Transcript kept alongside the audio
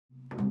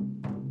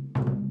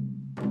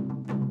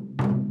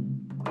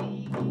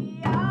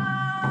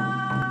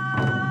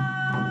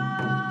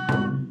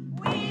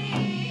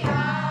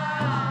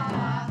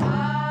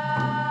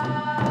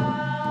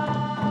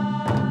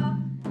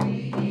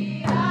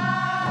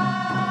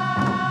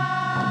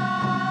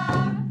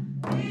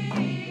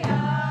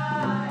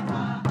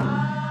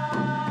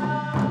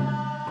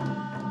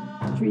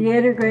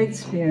Creator Great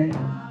Spirit,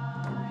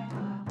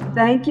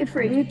 thank you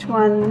for each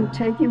one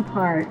taking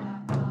part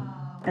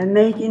and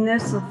making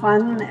this a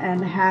fun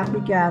and happy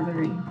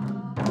gathering.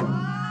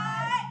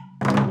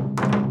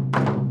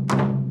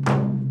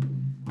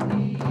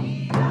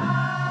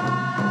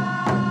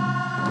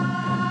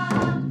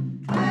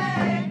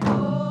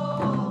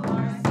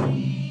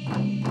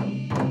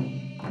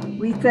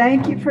 We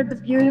thank you for the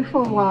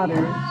beautiful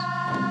waters,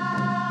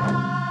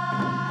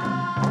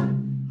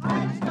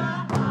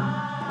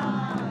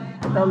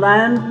 the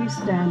land we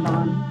stand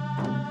on,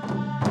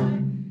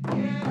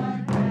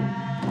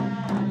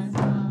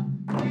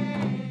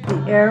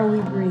 the air we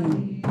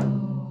breathe,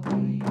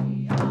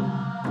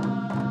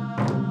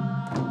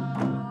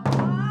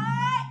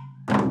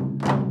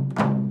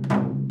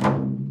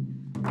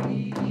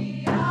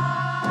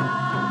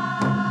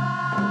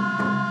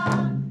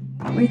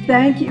 we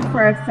thank you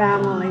for our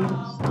families,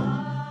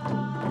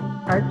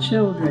 our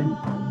children.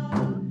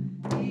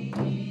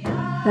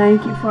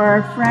 Thank you for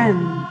our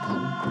friends,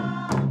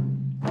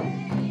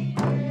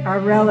 our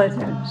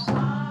relatives,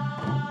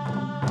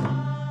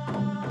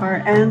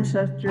 our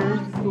ancestors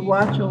who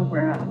watch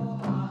over us.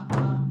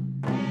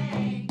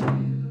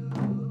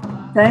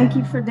 Thank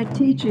you for the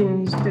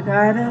teachings to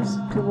guide us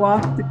to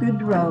walk the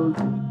good road.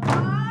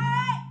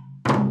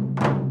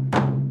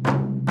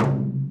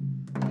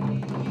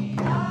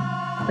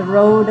 The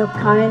road of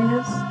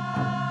kindness,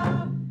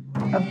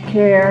 of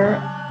care,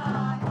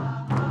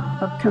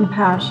 of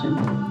compassion.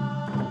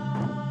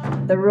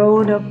 The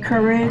road of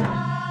courage,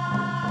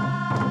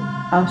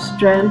 of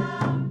strength,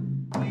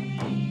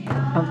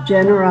 of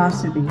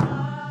generosity.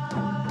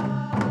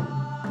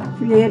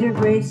 Creator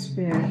Great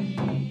Spirit,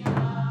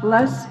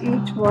 bless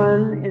each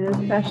one in a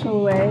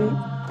special way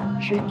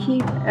to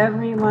keep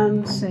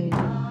everyone safe.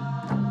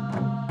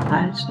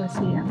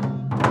 Ashley.